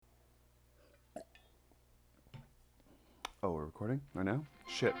Oh, we're recording right now?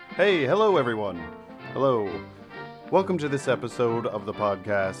 Shit. Hey, hello everyone. Hello. Welcome to this episode of the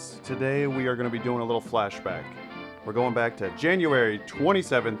podcast. Today we are going to be doing a little flashback. We're going back to January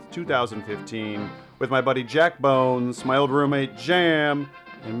 27th, 2015 with my buddy Jack Bones, my old roommate Jam,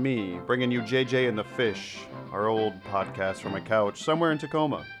 and me, bringing you JJ and the Fish, our old podcast from my couch somewhere in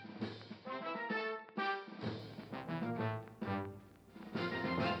Tacoma.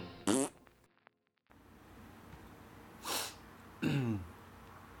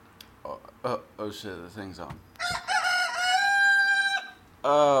 Oh shit, the thing's on.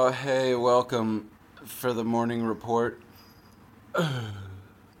 Oh, hey, welcome for the morning report.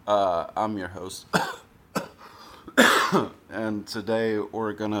 I'm your host. And today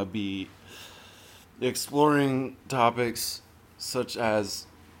we're gonna be exploring topics such as...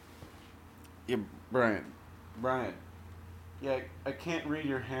 Yeah, Brian, yeah, I can't read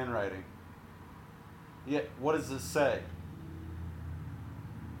your handwriting. Yeah, what does this say?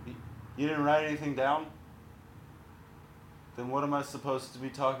 You didn't write anything down? Then what am I supposed to be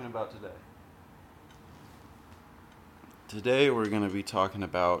talking about today? Today we're going to be talking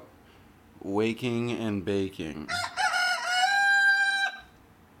about waking and baking.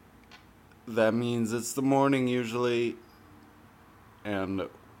 That means it's the morning usually, and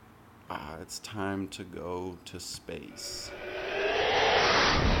it's time to go to space.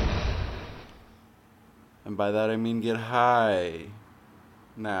 And by that I mean get high.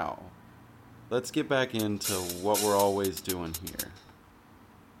 Now, let's get back into what we're always doing here.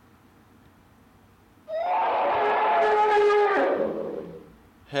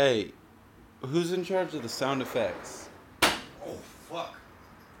 Hey, who's in charge of the sound effects? Oh, fuck.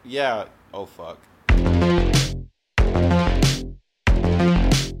 Yeah, oh fuck.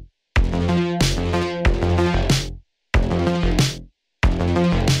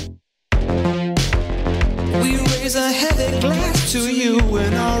 We raise a heavy glass to you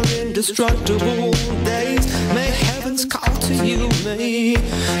in our indestructible days. May heavens call to you, may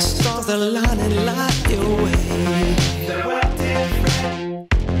stars align and light your way. The world did friend,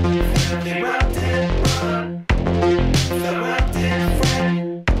 the world did run. The world did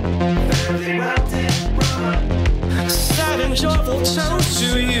friend, the world did run. Sad and joyful toast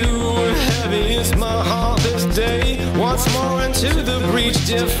to you, heavy is my heart this day. Once more into the breach,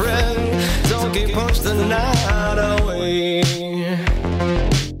 dear friend, don't get punched the night away.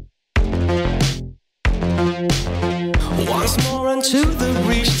 Once more into the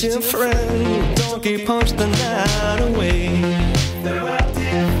breach, dear friend, don't get punched the night away. The world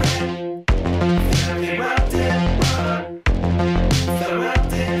did friend, the world did run. The world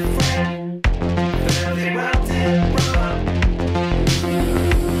did friend, the world did run.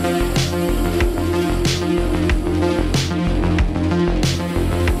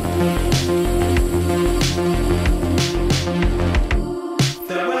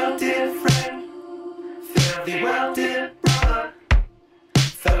 The world did friend, the world did run.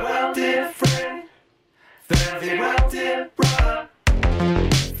 The world did friend, the world did run.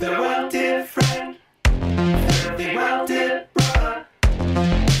 The world did friend, the world did run. The world did friend, the world did run.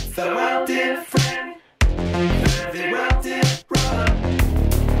 The world did friend, the world did run. The world did friend,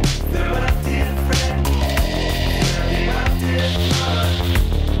 the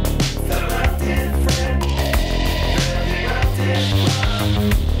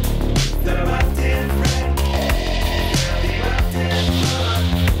world did run.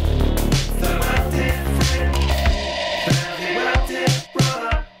 The world did friend, the world did run. The world did friend, the world did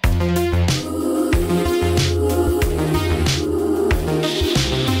run.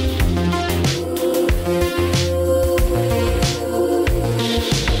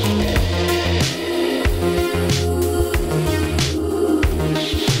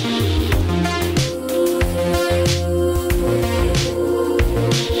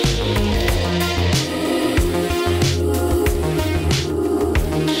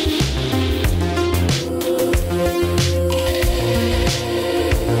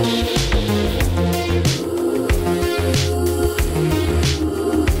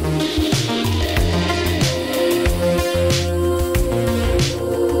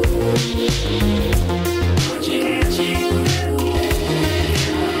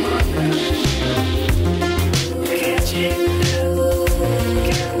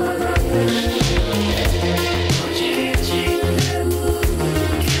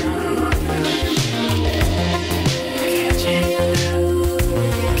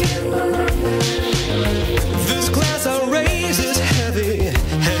 This glass I raise is heavy,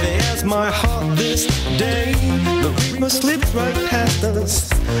 heavy as my heart this day. The reaper slipped right past us,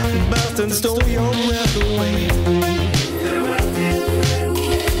 bounced and stole your breath away. The world did friend,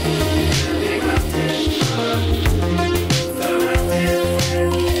 the world did run.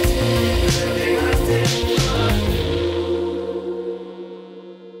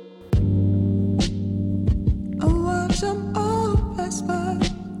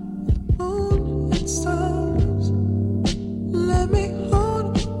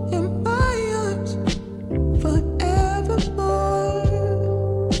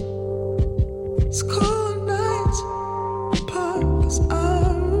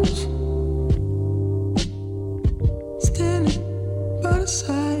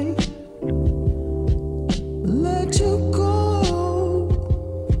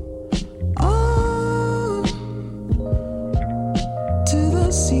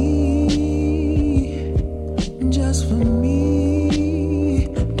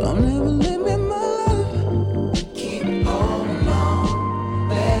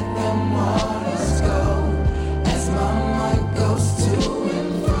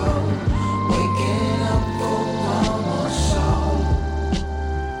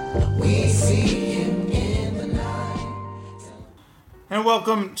 And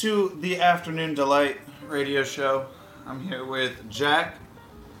welcome to the Afternoon Delight radio show. I'm here with Jack.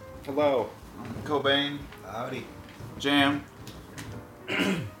 Hello. Cobain. Howdy. Jam.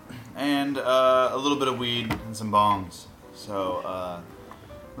 And a little bit of weed and some bongs. So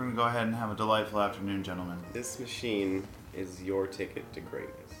we're going to go ahead and have a delightful afternoon, gentlemen. This machine is your ticket to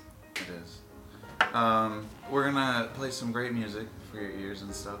greatness. It is. We're going to play some great music for your ears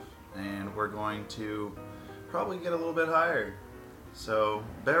and stuff. And we're going to probably get a little bit higher. So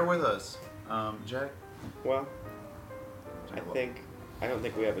bear with us. Jack? Well, I don't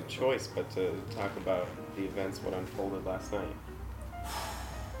think we have a choice but to talk about the events what unfolded last night.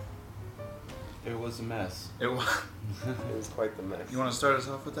 It was a mess. It was. It was quite the mess. You want to start us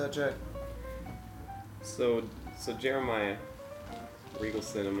off with that, Jack? So Jeremiah, Regal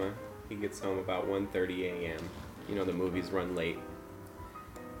Cinema, he gets home about 1:30 a.m. You know the movies run late.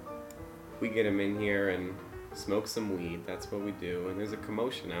 We get him in here and smoke some weed. That's what we do. And there's a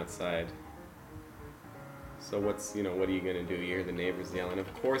commotion outside. So what are you gonna do? You hear the neighbors yelling.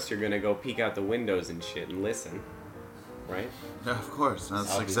 Of course you're gonna go peek out the windows and shit and listen, right? Yeah, of course. That's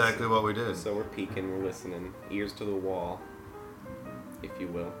Obviously. exactly what we did. So we're peeking, we're listening, ears to the wall, if you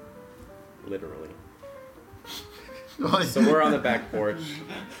will, literally. So we're on the back porch,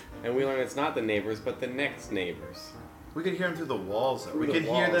 and we learn it's not the neighbors, but the next neighbors. We could hear them through the walls, though. Through We the could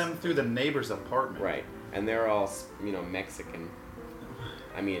hear walls. them through the neighbor's apartment. Right, and they're all, Mexican.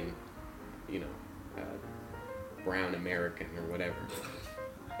 I mean, brown American or whatever.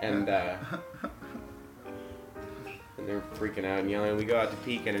 And and they're freaking out and yelling. We go out to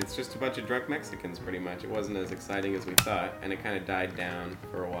peek, and it's just a bunch of drunk Mexicans, pretty much. It wasn't as exciting as we thought, and it kind of died down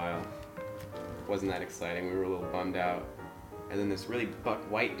for a while. It wasn't that exciting. We were a little bummed out. And then this really buck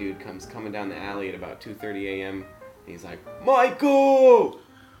white dude comes coming down the alley at about 2:30 a.m. and he's like, Michael!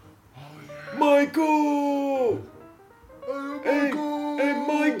 Michael! Hey,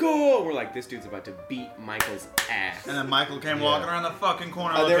 Michael! And we're like, this dude's about to beat Michael's ass. And then Michael came walking around the fucking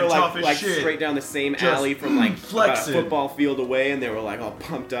corner They looking were tough like as shit. straight down the same Just alley from like about a flexing. football field away, and they were like all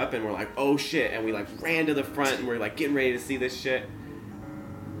pumped up, and we're like, oh shit, and we like ran to the front, and we're like getting ready to see this shit.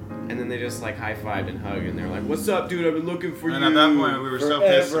 And then they just like high-fived and hugged, and they were like, what's up, dude? I've been looking for you. And at that point, we were so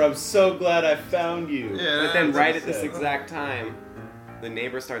pissed. I'm so glad I found you. Yeah, But then that's right what at this said. exact time, the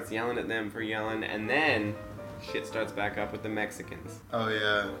neighbor starts yelling at them for yelling, and then shit starts back up with the Mexicans. Oh,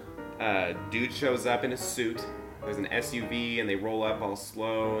 yeah. Dude shows up in a suit. There's an SUV, and they roll up all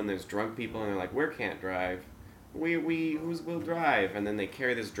slow, and there's drunk people, and they're like, "We can't drive. Who's will drive?" And then they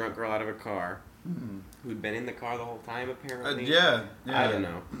carry this drunk girl out of a car, who'd been in the car the whole time, apparently. Yeah. I don't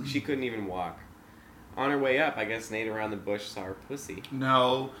know. She couldn't even walk. On her way up, I guess Nate around the bush saw her pussy.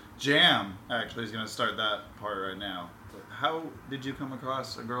 No. Jam, actually, is going to start that part right now. How did you come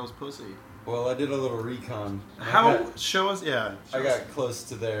across a girl's pussy? Well, I did a little recon. Show us, yeah. I got close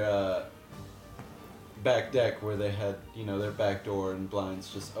to their back deck where they had, their back door and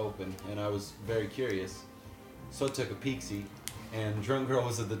blinds just open, and I was very curious. So I took a peek-see, and drunk girl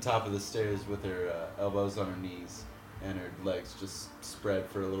was at the top of the stairs with her elbows on her knees, and her legs just spread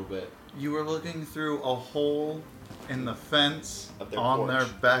for a little bit. You were looking through a hole in the fence Of their on porch. their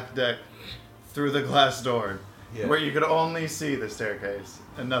back deck through the glass door, Yeah. where you could only see the staircase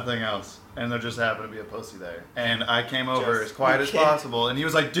and nothing else. And there just happened to be a pussy there. And I came over Just- as quiet as you can't- possible, and he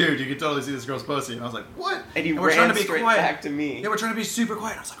was like, "Dude, you can totally see this girl's pussy." And I was like, "What?" And you we're ran trying to be straight quiet. back to me. Yeah, we're trying to be super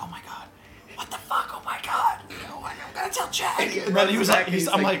quiet. I was like, "Oh my god, what the fuck? Oh my god, I'm gonna tell Jack." And then he was like, He's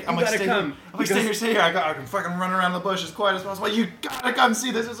I'm like, "You gotta stay come." here. I'm like, stay here. I can fucking run around the bush as quiet as possible. You gotta come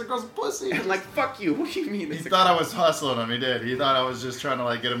see this. It's a girl's pussy. I'm like, fuck you. What do you mean? He It's a thought I was hustling him. He did. He thought I was just trying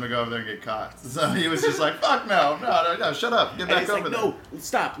to get him to go over there and get caught. So he was just like, "Fuck no, shut up, get And back he's over like, there." no,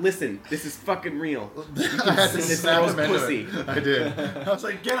 stop, listen, this is fucking real. I had to see this snap girl's him into pussy. it. I did. I was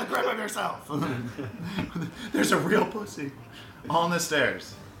like, "Get a grip of yourself." There's a real pussy on the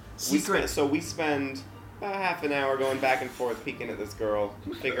stairs. We spend about half an hour going back and forth, peeking at this girl,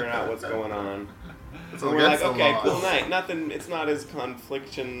 figuring out what's going on. It's And we're like, against the okay, law. cool night. Nothing. It's not as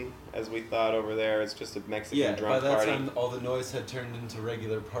confliction as we thought over there. It's just a Mexican Yeah, by drunk that party. time, all the noise had turned into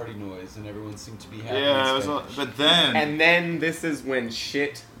regular party noise, and everyone seemed to be happy. Yeah, it was. and But then, And then this is when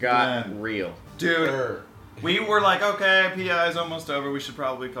shit got Man. real. dude, stuff. we were like, "Okay, PI's almost over. We should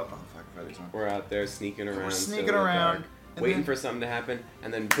probably call." Oh fuck, I these one. We're out there sneaking around. We're still sneaking in the around, dark, and waiting then- for something to happen,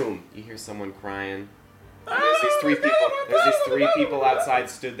 and then boom, you hear someone crying. And there's these three people outside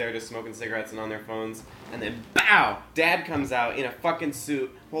stood there just smoking cigarettes and on their phones, and then bow, Dad comes out in a fucking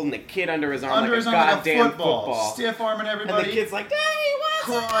suit, holding a kid under his arm Under like his a arm like a goddamn football, stiff arming And everybody. the kid's like, "Daddy, what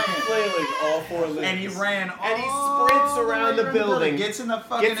crying. flailing all four limbs. And he ran And he all sprints around way the building. Gets in the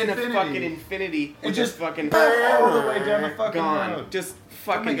fucking Gets in infinity. a fucking infinity. And And just just fucking all the way down the fucking gone. road. Just Don't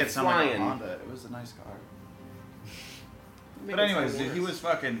fucking make it sound like a flying. Honda. It was a nice car. Make But it sound anyways, dude, he worse. was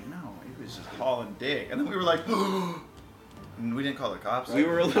fucking he was just hauling dick, and then we were like, and we didn't call the cops. We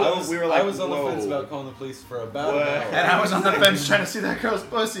were a little. we were like, I was on the whoa. fence about calling the police for about What? an hour. and I was on the fence trying to see that girl's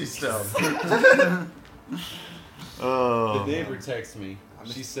pussy still. The neighbor texts me.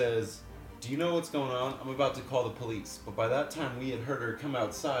 She says, "Do you know what's going on? I'm about to call the police." But by that time, we had heard her come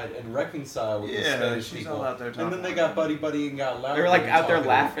outside and reconcile with the Yeah, Spanish she's people. all out there and talking then they like got that. buddy and got loud. They were like out there talking.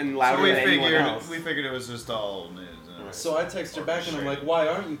 laughing louder So we than anyone figured else. it was just all news. So I text her back and I'm like, "Why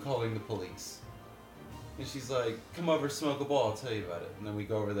aren't you calling the police?" And she's like, "Come over, smoke a ball. I'll tell you about it." And then we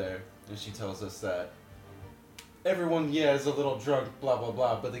go over there, and she tells us that everyone, is a little drunk, blah blah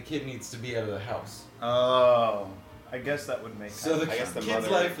blah, but the kid needs to be out of the house. Oh, I guess that would make So sense. the I guess the kid's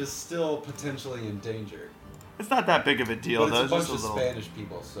mother- life is still potentially in danger. It's not that big of a deal, But it's a though. bunch just of a little. Spanish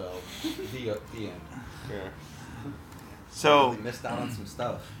people, so the end. Yeah. So Really missed out on some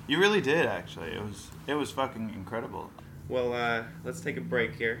stuff. you really did, actually. It was fucking incredible. Well, let's take a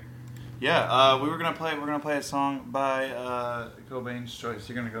break here. Yeah, we're gonna play a song by Cobain's Choice.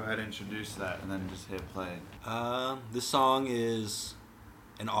 You're gonna go ahead and introduce that, and then just hit play. This song is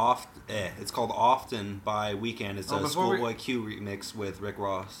it's called Often by Weeknd. It's a before we- Schoolboy Q remix with Rick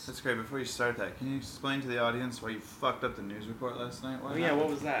Ross. That's great. Before you start that, can you explain to the audience why you fucked up the news report last night? Oh yeah, what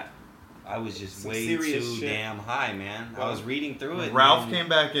was that? I was just Some way serious too shit. damn high, man. I was reading through it. Ralph and came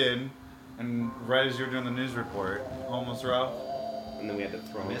back in, and right as you were doing the news report, almost Ralph. And then we had to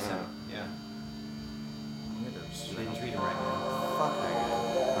throw him Missing. out. Yeah. You had to- You didn't treat it right, man. Fuck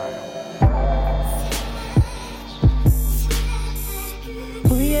that guy.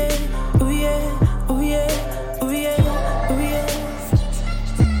 Ooh yeah, ooh yeah, ooh yeah, ooh yeah, ooh yeah.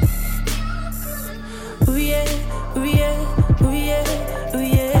 Ooh yeah, ooh yeah, ooh yeah, ooh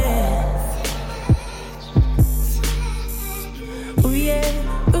yeah. Ooh yeah,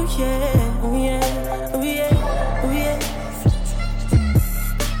 ooh yeah, ooh yeah, ooh yeah, ooh yeah.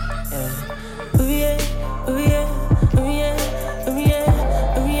 Ooh yeah, ooh yeah, ooh yeah, ooh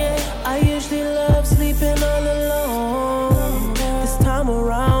yeah, ooh yeah. I usually love sleeping all alone. This time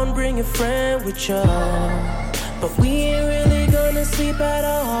around, bring a friend with you. But we ain't really gonna sleep at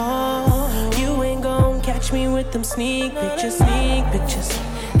all. You ain't gonna catch me with them sneak pictures.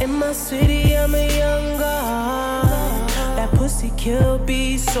 In my city, I'm a young god. That pussy kill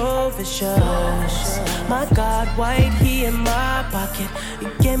be so vicious. My God, white, he in my pocket. You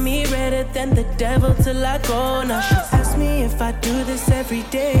get me redder than the devil till I go. Now she asked me if I do this every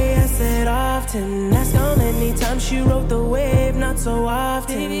day. I said often. Asked how many times she rode the wave. Not so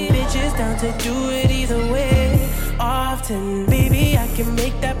often. Bitches down to do it either way. Often, baby, I can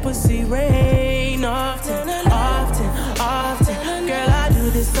make that pussy rain. Often, often, often. Girl, I do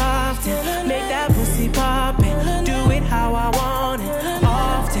this often. Make that pussy poppin'. Do it how I want it.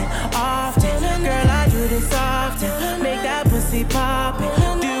 Often, often. Girl, I do this often. Make that pussy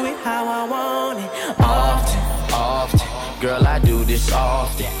poppin'. Do it how I want it. Often, girl, I do this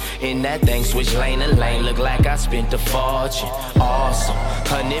often. In that thing, switch lane to lane, look like I spent a fortune. Awesome,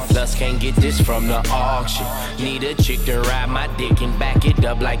 100 plus, can't get this from the auction. Need a chick to ride my dick and back it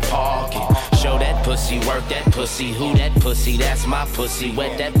up like parking. Show that pussy, work that pussy, who that pussy, that's my pussy.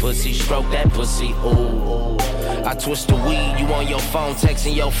 Wet that pussy, stroke that pussy, ooh. I twist the weed, you on your phone,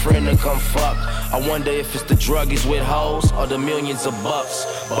 texting your friend to come fuck. I wonder if it's the druggies with hoes or the millions of bucks.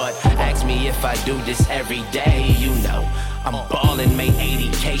 But ask me if I do this every day, you know. I'm ballin', made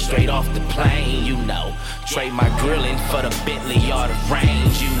 80K straight off the plane, you know. Trade my grillin' for the Bentley or the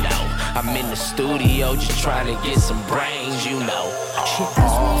Range, you know. I'm in the studio just trying to get some brains, you know. She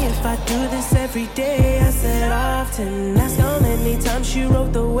asked me if I do this every day. I said often. Asked how many times she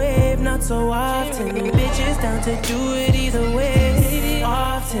rode the wave. Not so often. Bitches down to do it either way.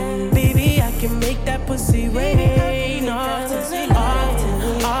 Often, baby, I can make that pussy rain. Often,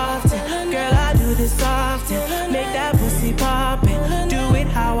 often, often. Girl, I do this often. Make that pussy poppin'. Do it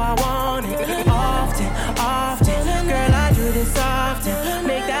how I want it. Often, often. Girl, I do this often.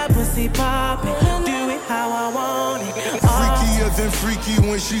 Make that pussy poppin'. Do it how I want it. Freakier than freaky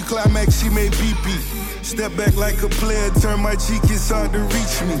when she climax, she made pee-pee. Step back like a player, turn my cheek, it's hard to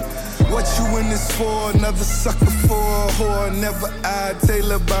reach me. What you in this for? Another sucker for a whore. Never eyed,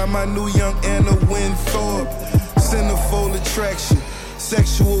 tailored by my new young Anna Winthorpe. Centerfold attraction,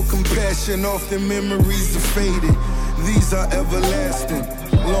 sexual compassion, often memories are faded. These are everlasting.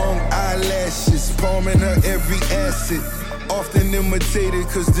 Long eyelashes, palming her every acid. Often imitated,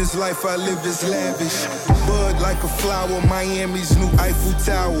 cause this life I live is lavish. Bud like a flower, Miami's new Eiffel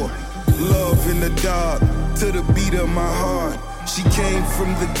Tower. Love in the dark, to the beat of my heart. She came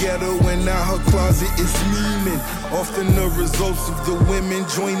from the ghetto and now her closet is gleaming. Often the results of the women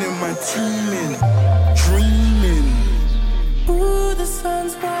joining my team and dreaming. Ooh, the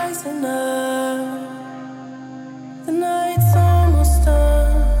sun's rising up. The night's almost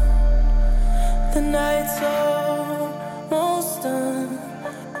done. The night's almost done.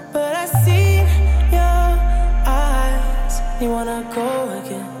 But I see your eyes. You wanna go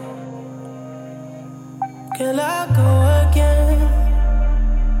again? Girl, I'll go again.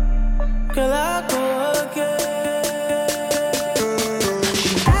 Girl, I'll go again.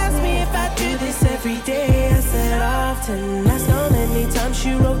 Ask me if I do this every day. I said often. That's the only time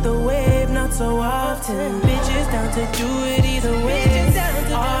she rode the wave. Not so often. Bitches down to do it either way.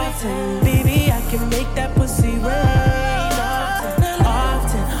 Often. Baby, I can make that pussy rain.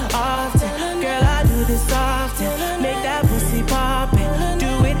 Often, often. Girl, I do this often. Make that pussy poppin'.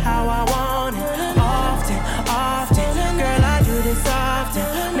 Do it how I want it. Often, girl, I do this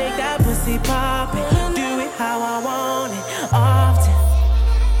often. Make that pussy poppin'. Do it how I want it. Often.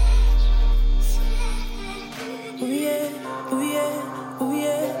 Ooh yeah, ooh yeah, ooh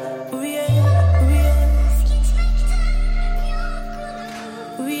yeah, ooh yeah, ooh yeah.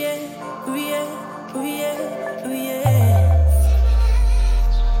 Ooh yeah, ooh yeah, ooh yeah, ooh yeah.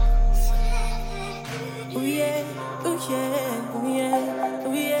 Ooh yeah, ooh yeah, ooh yeah,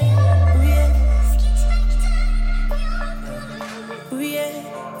 ooh yeah, ooh yeah. Ooh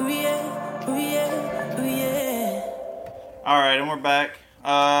yeah, ooh yeah, ooh yeah, ooh yeah. All right, and we're back.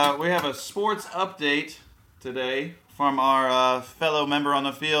 We have a sports update today from our fellow member on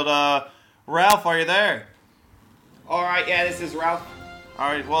the field. Ralph, are you there? All right, yeah, this is Ralph. All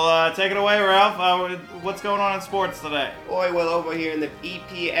right, well, take it away, Ralph. What's going on in sports today? Boy, well, over here in the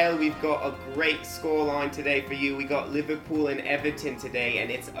EPL, we've got a great scoreline today for you. We got Liverpool and Everton today, and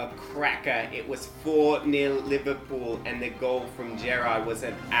it's a cracker. It was 4-0 Liverpool, and the goal from Gerrard was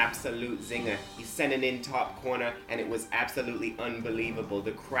an absolute zinger. He sent it in top corner, and it was absolutely unbelievable.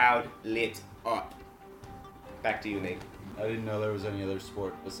 The crowd lit up. Back to you, Nate. I didn't know there was any other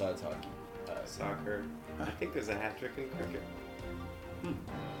sport besides hockey. Soccer. I think there's a hat trick in cricket.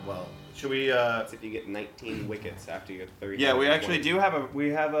 Well, should we? That's if you get 19 wickets after your 30. Yeah, we actually do have a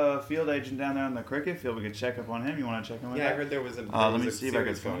field agent down there on the cricket field. We could check up on him. You want to check him? Yeah, I heard there was a. Let me see if I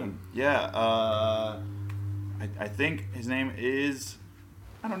can find him. Yeah, I think his name is.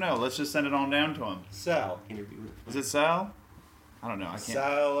 I don't know. Let's just send it on down to him. Sal. Is it Sal? I don't know. I can't.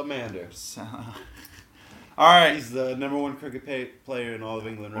 Salamander. Sal. All right. He's the #1 cricket player in all of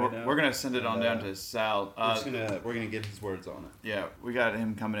England right now. We're gonna send it on down to Sal. We're gonna get his words on it. Yeah, we got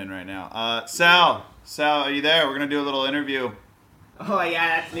him coming in right now. Sal, are you there? We're gonna do a little interview. Oh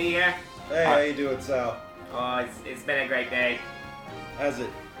yeah, that's me here. Hey, how you doing, Sal? Oh, it's been a great day. How's it?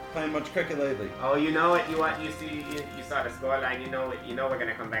 Playing much cricket lately? Oh, you know it. You saw the scoreline. You know we're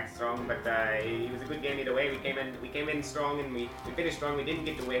gonna come back strong. But it was a good game either way. We came in strong and we finished strong. We didn't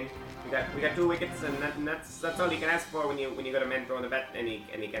get the win. We got 2 wickets and that's all you can ask for when you got a man throwing the bat and he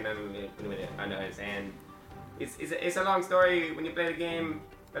can put it under his hand. It's a long story when you play the game.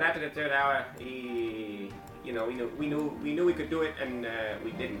 But after the 3rd hour, we knew we could do it and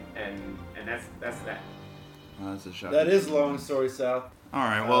we didn't and that's that. Oh, that's a shock. That is a long story, Sal. All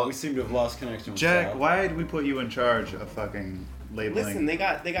right, well, we seem to have lost connection with Jack, Sal. why did we put you in charge of fucking labeling? Listen, they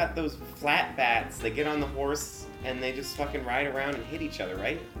got those flat bats. They get on the horse and they just fucking ride around and hit each other,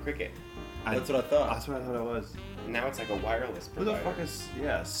 right? Cricket. That's what I thought. That's what I thought it was. Now it's like a wireless Who the provider. fuck is?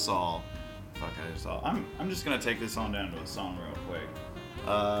 Yeah, Saul. Fuck, I just saw. I'm just gonna take this on down to a song real quick.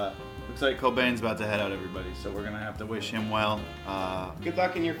 Looks like Cobain's about to head out, everybody. So we're gonna have to wish him well. Good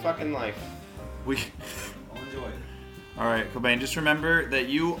luck in your fucking life. We. I'll enjoy it. All right, Cobain. Just remember that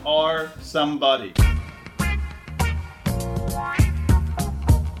you are somebody.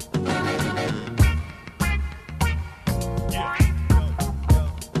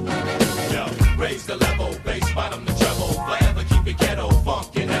 Raise the level, bass bottom the treble. Forever keep it ghetto,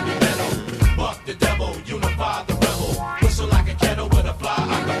 funk and heavy metal. Buck the devil, unify the rebel. Whistle like a kettle with a fly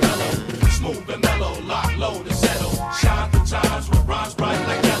acapella. Smooth and mellow, lock low to settle. Shine through times with rhymes bright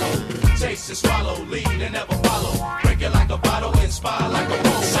like yellow. Taste and swallow, lead and never follow. Break it like a bottle, inspire like a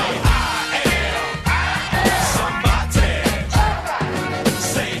role. Say I am somebody.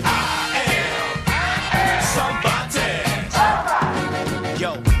 Say I am somebody.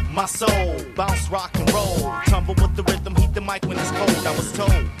 Yo, my soul bounce, rock and roll. Tumble with the rhythm, heat the mic when it's cold. I I was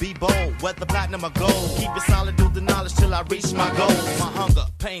told, be bold, whether platinum or gold. Keep it solid, do the knowledge till I reach my goals. My hunger,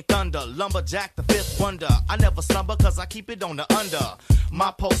 pain, thunder, lumberjack, the fifth wonder. I never slumber cause I keep it on the under.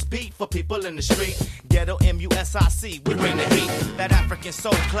 My post beat for people in the street. Ghetto MUSIC, we bring the heat. That African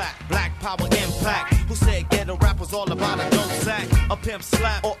soul clap, black power impact. Who said ghetto rap was all about a dope sack, a pimp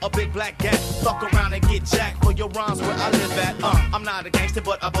slap, or a big black gat? Fuck around and get jacked for your rhymes where I live at. I'm not a gangster,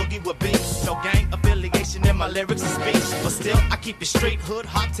 but I boogie with beats. No gang affiliation in my lyrics and speech, but still I keep it straight hood,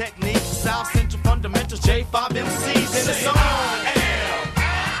 hot techniques. South Central fundamentals, J5 MCs in the song. I am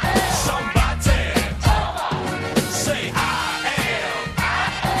somebody.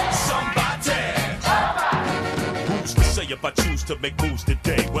 Say if I choose to make moves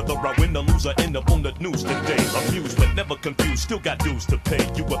today, whether I win or lose, I end up on the news today. Amused but never confused, still got dues to pay.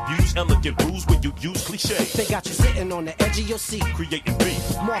 You abuse elegant rules when you use cliche. They got you sitting on the edge of your seat, creating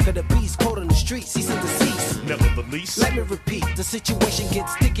beef. Mark of the beast, code on the street, cease and desist. Never the least. Let me repeat, the situation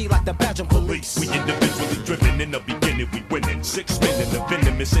gets sticky like the Belgian police. We individually driven, in the beginning we winning. 6 men in the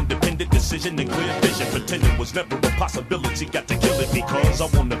venomous, independent decision and clear vision. Pretending was never a possibility, got to kill it because I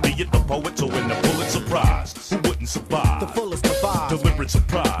wanna be it, the poet, so when the Pulitzer Prize, who wouldn't survive? The fullest divide, deliberate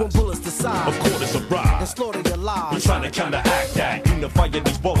surprise. When bullets decide, of quarters arrive, and slaughter your lives. We're trying to counteract that, unifying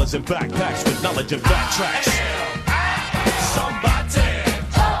these ballers in backpacks with knowledge and backtracks. Somebody,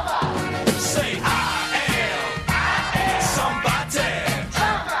 say I am somebody.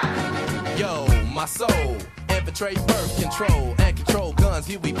 Yo, my soul, infiltrate birth control and control guns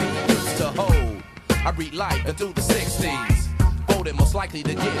here we be used to hold. I read life and through the 60s. Most likely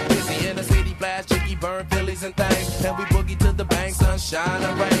to get busy in the city, flash, chicky, burn Phillies and things. And we boogie to the bank, sunshine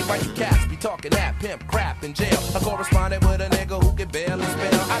and rain. Why you cats be talking that pimp crap in jail? I corresponded with a nigga who can barely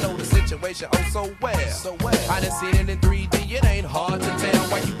spell. I know the situation oh so well. I done seen it in 3D, it ain't hard to tell.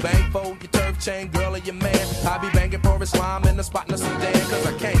 Why you bang for your turf chain, girl or your man? I be banging for his slime in the spot in the Sudan. Cause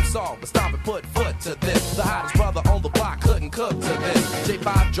I can't solve, but stop and put foot to this. The hottest brother on the block couldn't cook to this.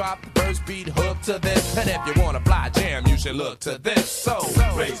 J5 drop, the first beat hook to this. And if you wanna fly jam, you should look to this. So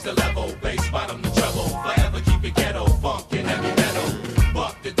raise the level, bass bottom the treble. Forever keep it ghetto, funk and heavy metal.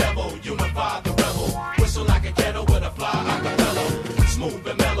 Buck the devil, unify the rebel. Whistle like a kettle with a fly acapella. Smooth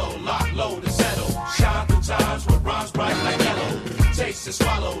and mellow, lock, load and settle. Shine through times with rhymes bright like yellow. Taste and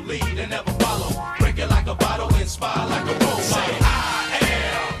swallow, lead and never follow. Break it like a bottle, inspire like a role model. Say I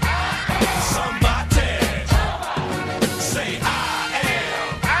am somebody. Say I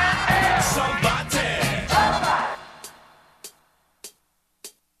am somebody.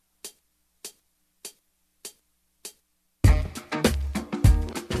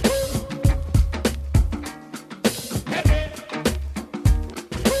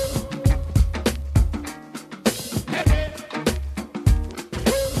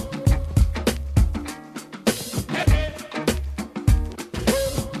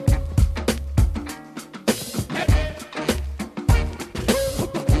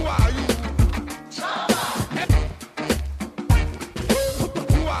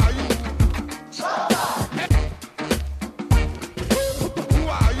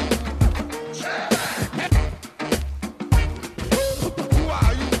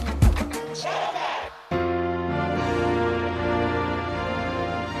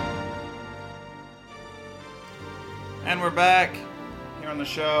 And we're back here on the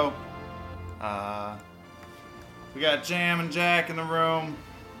show. We got Jam and Jack in the room.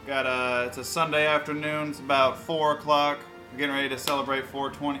 It's a Sunday afternoon. It's about 4 o'clock. We're getting ready to celebrate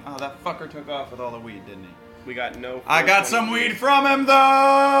 420. Oh, that fucker took off with all the weed, didn't he? We got no. I got some weed from him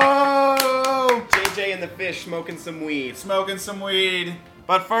though. JJ and the Fish smoking some weed.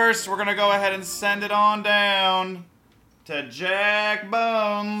 But first, we're gonna go ahead and send it on down to Jack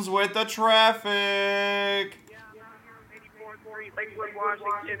Bones with the traffic. Lakewood,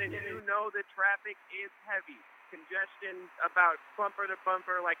 Washington, and you know the traffic is heavy. Congestion about bumper to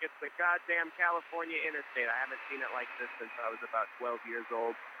bumper like it's the goddamn California interstate. I haven't seen it like this since I was about 12 years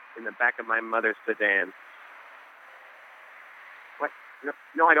old in the back of my mother's sedan. What?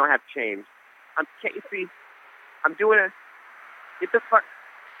 No, I don't have change. Can't you see? I'm doing a... Get the fuck...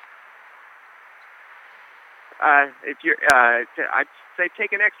 if you're... I'd say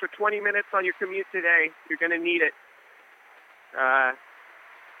take an extra 20 minutes on your commute today. You're going to need it.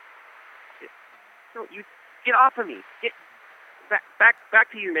 No, you get off of me. Get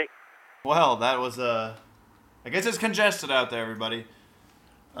back to you, Nick. Well, that was I guess it's congested out there, everybody.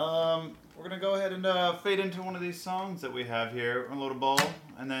 We're gonna go ahead and fade into one of these songs that we have here, unload a bowl,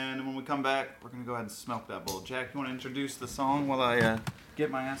 and then when we come back, we're gonna go ahead and smoke that bowl. Jack, you want to introduce the song while I get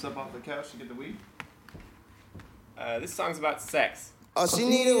my ass up off the couch to get the weed? This song's about sex. All she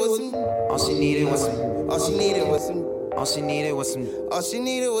needed was some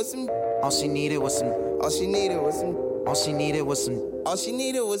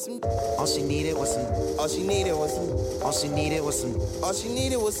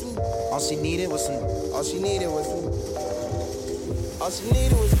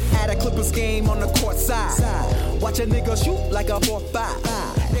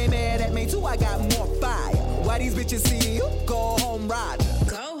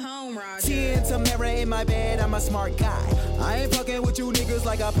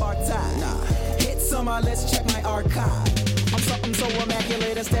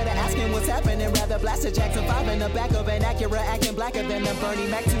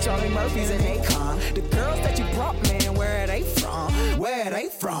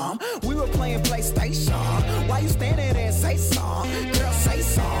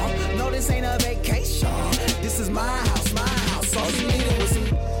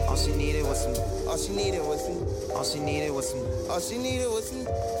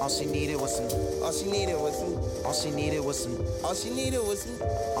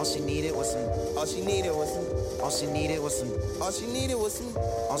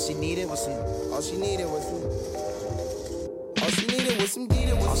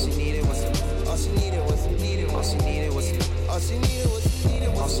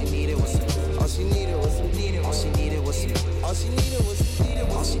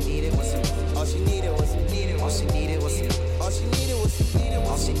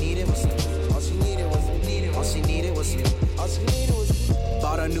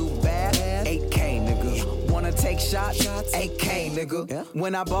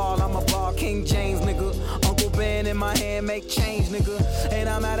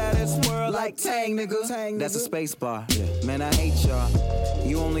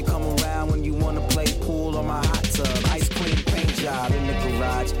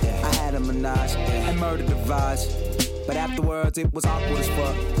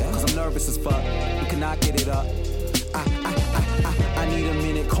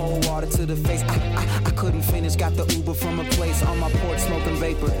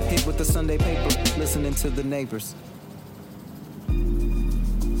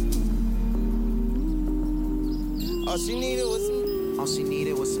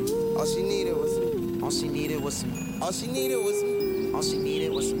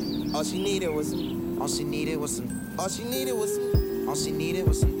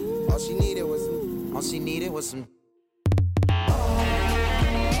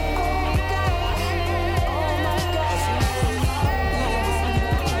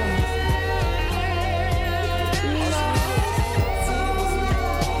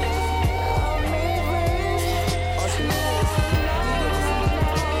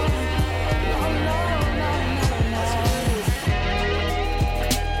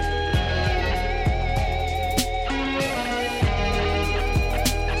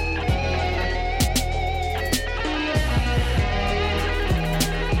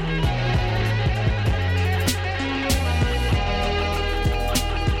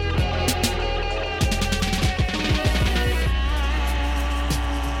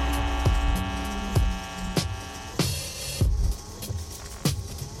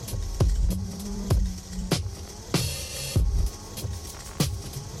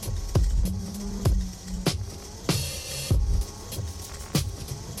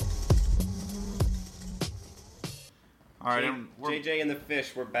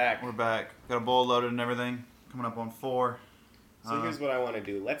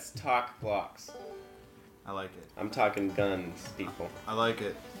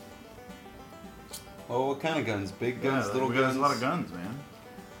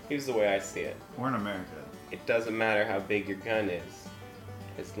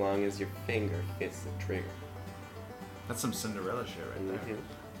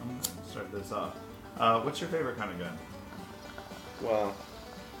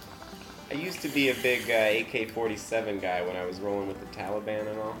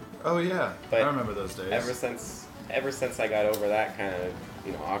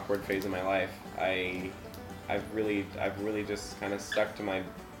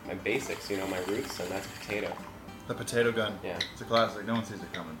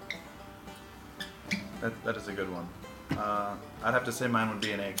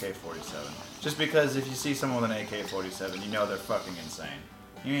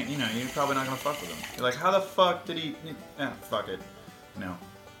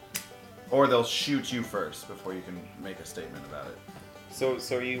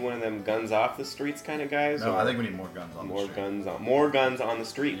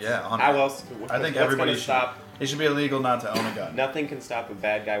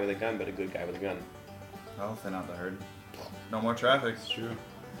No more traffic. It's true.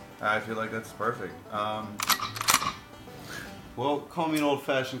 I feel like that's perfect. Well, call me an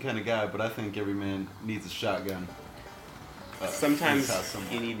old-fashioned kind of guy, but I think every man needs a shotgun. Sometimes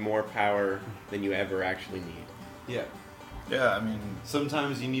you need more power than you ever actually need. Yeah. Yeah, I mean...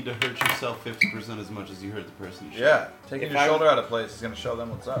 Sometimes you need to hurt yourself 50% as much as you hurt the person you shoot. Yeah, taking your shoulder out of place is going to show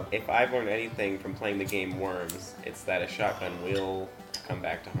them what's up. If I've learned anything from playing the game Worms, it's that a shotgun will come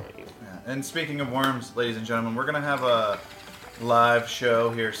back to haunt you. Yeah. And speaking of Worms, ladies and gentlemen, we're going to have a live show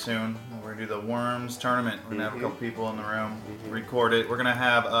here soon. We're going to do the Worms tournament. We're going to have a couple people in the room, record it. We're going to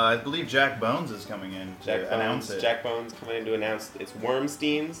have, I believe Jack Bones is coming in to announce it. Jack Bones coming in to announce it's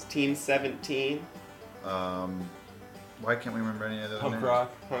Wormsteins, Team 17. Why can't we remember any of those names?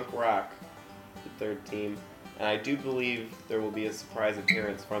 Punk Rock, the third team. And I do believe there will be a surprise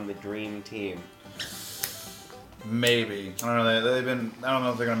appearance from the Dream Team. Maybe. I don't know. They've been. I don't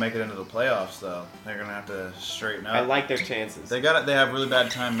know if they're gonna make it into the playoffs though. They're gonna have to straighten up. I like their chances. They got it. They have really bad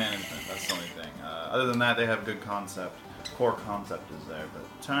time management. That's the only thing. Other than that, they have good concept. Core concept is there,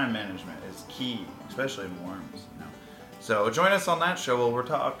 but time management is key, especially in Worms. You know. So join us on that show where we'll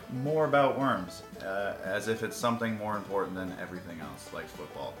talk more about Worms, as if it's something more important than everything else, like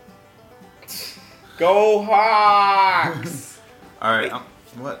football. Go Hawks! All right.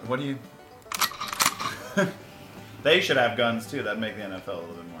 What do you? They should have guns too. That'd make the NFL a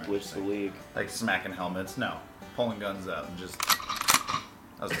little bit more interesting. Blitz the league. Like smacking helmets. No, pulling guns out and just.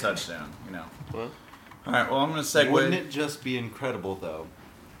 That was a touchdown. You know. What? All right. Well, I'm gonna segue. Wouldn't it just be incredible though,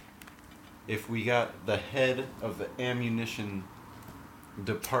 if we got the head of the ammunition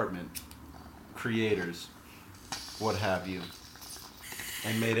department, creators, what have you,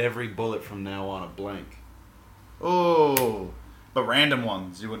 and made every bullet from now on a blank? Oh, but random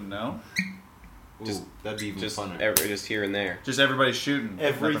ones you wouldn't know. Just that'd be even funner. Just here and there. Just everybody shooting.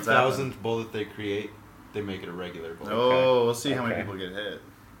 Every Nothing's 1,000th happening. bullet they create, they make it a regular bullet. Oh, we'll see how many people get hit.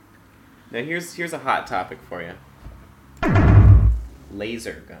 Now here's a hot topic for you.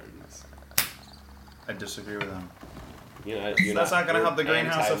 Laser guns. I disagree with them. That's not going to help the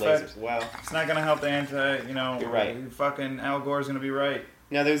greenhouse effect. Well, it's not going to help the anti. You're right. Fucking Al Gore's going to be right.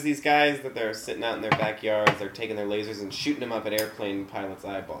 Now there's these guys that they're sitting out in their backyards. They're taking their lasers and shooting them up at airplane pilots'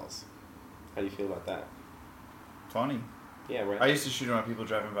 eyeballs. How do you feel about that? Funny. Yeah, right. I used to shoot them at people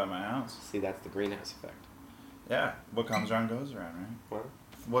driving by my house. See, that's the greenhouse effect. Yeah. What comes around goes around, right? Well,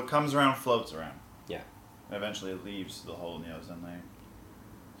 what comes around floats around. Yeah. Eventually it leaves the hole in the ozone layer.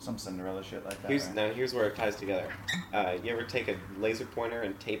 Some Cinderella shit like that. Here's where it ties together. You ever take a laser pointer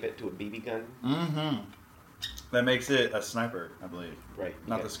and tape it to a BB gun? Mm-hmm. That makes it a sniper, I believe. Right.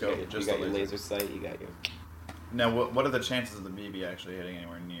 Not the scope, just you got the your laser sight. You got your. Now, what are the chances of the BB actually hitting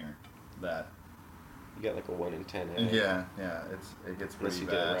anywhere near that? You got like a 1 in 10. Yeah, it gets pretty Unless you fast.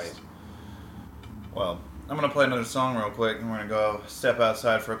 did it right. Well, I'm gonna play another song real quick, and we're gonna go step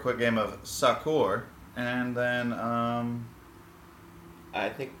outside for a quick game of Sakur, and then I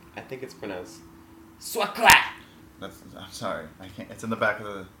think it's pronounced Swakla. I'm sorry, I can't. It's in the back of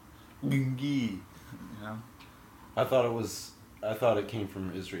the gungi, you know. I thought it came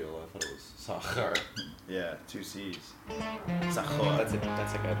from Israel. I thought it was Sachar. Yeah, 2 C's. Sachar. That's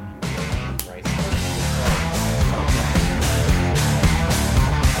a good rice.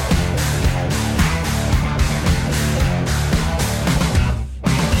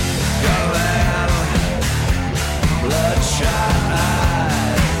 Bloodshot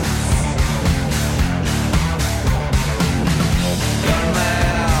eyes,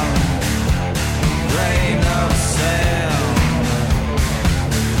 gunman, rain of sound,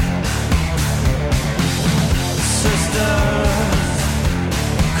 sisters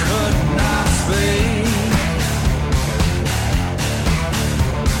could not speak,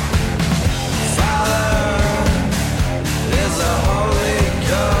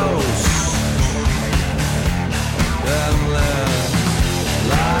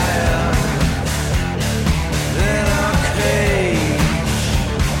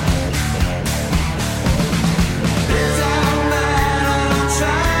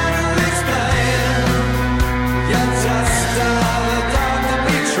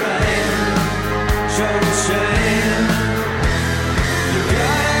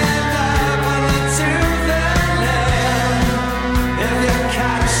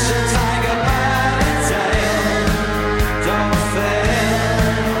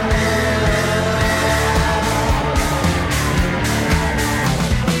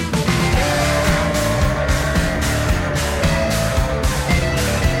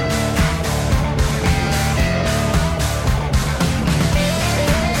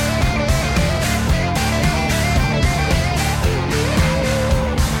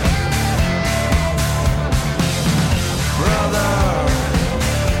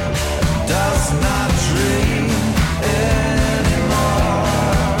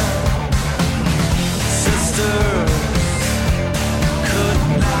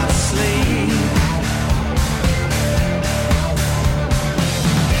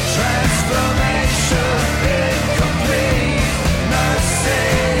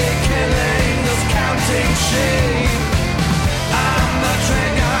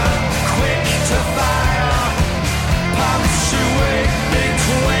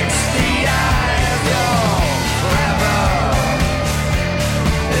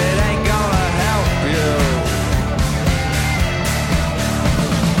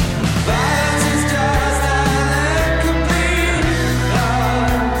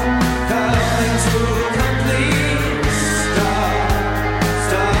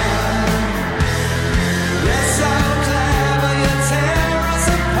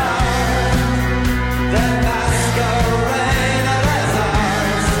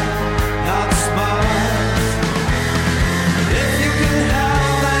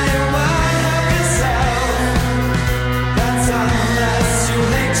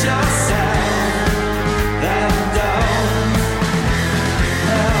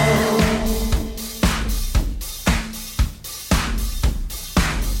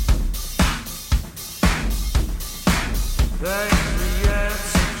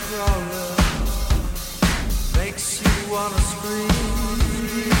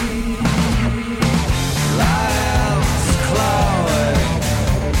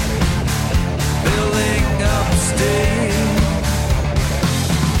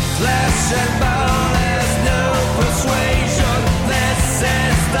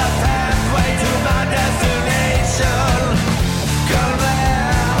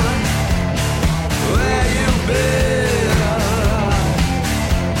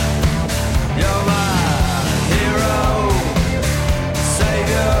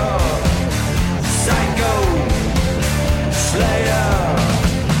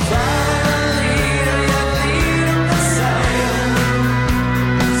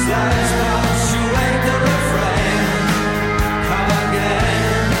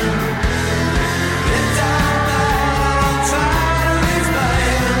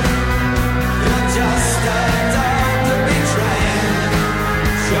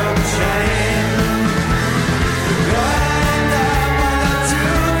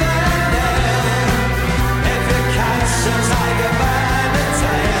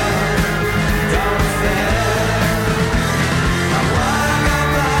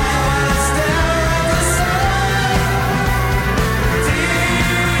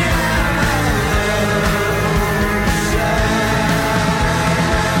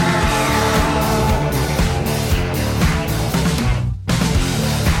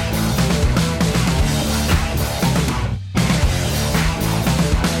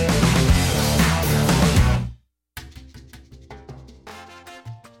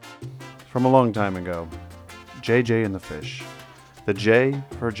 from a long time ago. JJ and the Fish. The J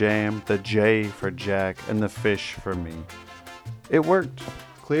for Jam, the J for Jack, and the Fish for me. It worked,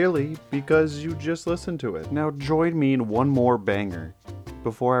 clearly, because you just listened to it. Now join me in one more banger.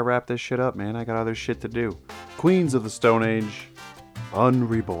 Before I wrap this shit up, man, I got other shit to do. Queens of the Stone Age,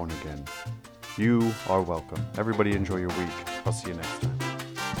 Unreborn Again. You are welcome. Everybody enjoy your week. I'll see you next time.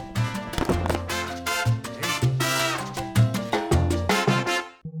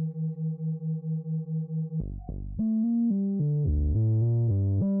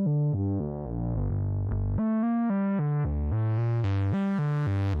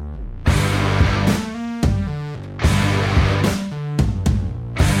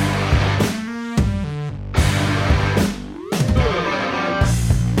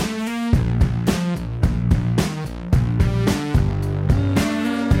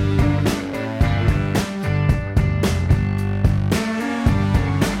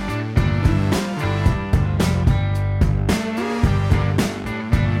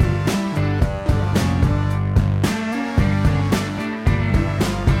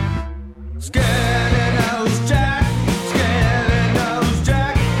 Scared